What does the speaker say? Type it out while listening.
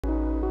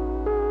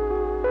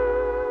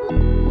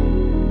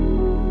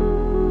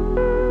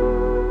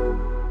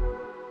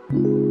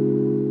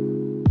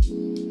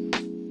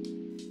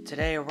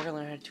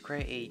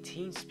create a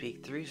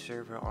TeamSpeak 3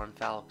 server on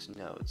Phallox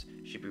nodes.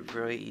 Should be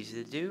really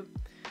easy to do,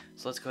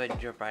 so let's go ahead and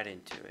jump right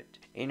into it.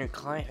 In your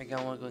client, you're going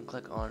to want to go and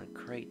click on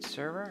Create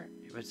Server.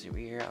 It's over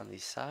here on the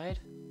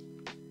side.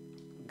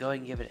 Go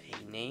ahead and give it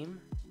a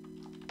name.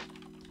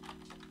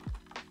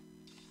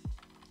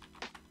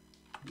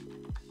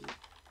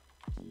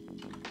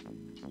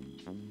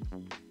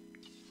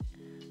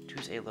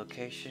 Choose a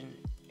location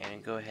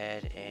and go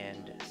ahead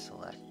and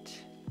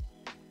select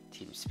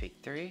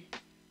TeamSpeak 3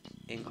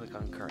 and click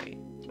on Create.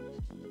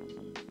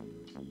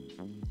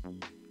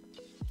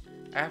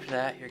 After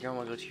that, you're going to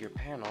want to go to your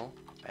panel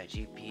at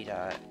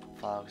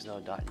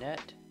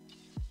gp.phalloxnode.net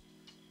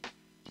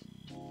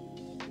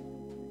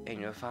and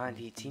you'll find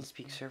the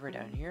TeamSpeak server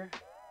down here.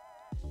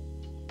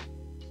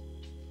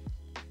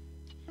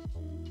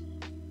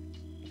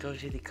 Go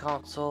to the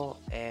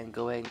console and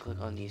go ahead and click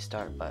on the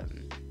start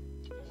button.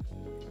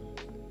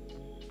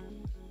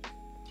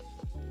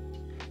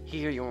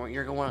 Here you're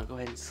going to want to go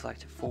ahead and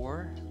select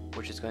 4,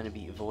 which is going to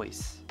be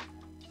voice.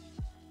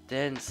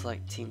 Then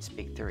select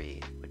TeamSpeak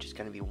 3, which is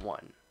going to be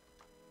 1.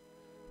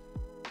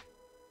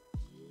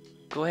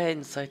 Go ahead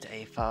and select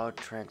a file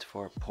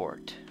transfer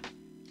port.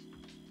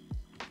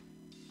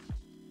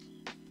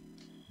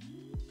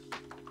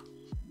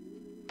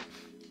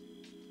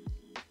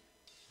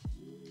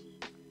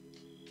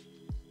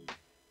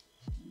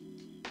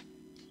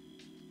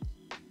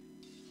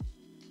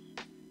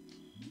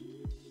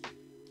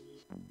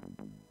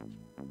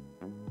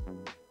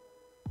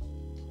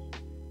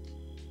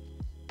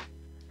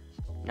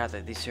 Now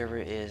that the server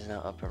is now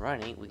up and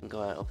running, we can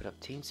go ahead and open up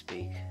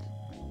TeamSpeak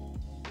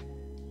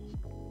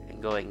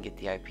and go ahead and get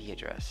the IP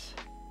address,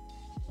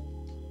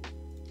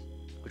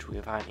 which we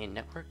find in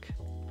network.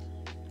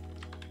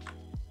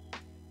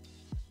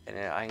 And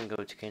then I can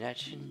go to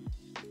connection,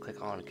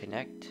 click on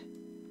connect,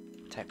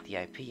 type the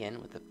IP in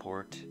with the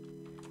port,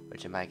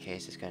 which in my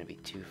case is going to be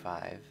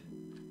 25.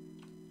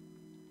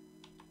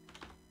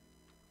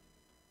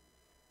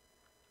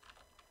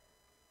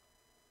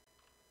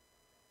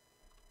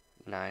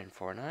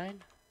 .949,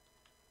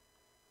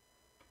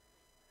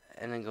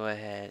 and then go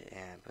ahead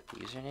and put the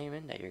username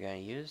in that you're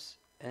going to use,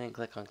 and then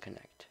click on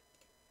connect.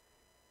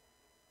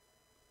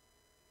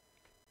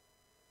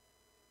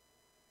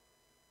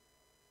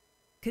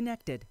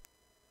 Connected.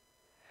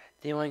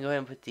 Then you want to go ahead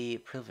and put the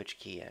privilege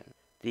key in.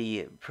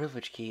 The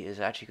privilege key is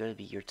actually going to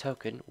be your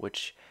token,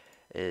 which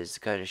is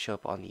going to show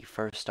up on the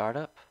first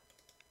startup.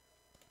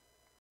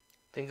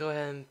 Then go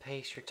ahead and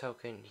paste your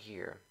token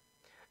here.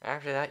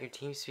 After that, your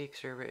TeamSpeak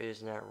server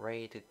is now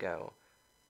ready to go.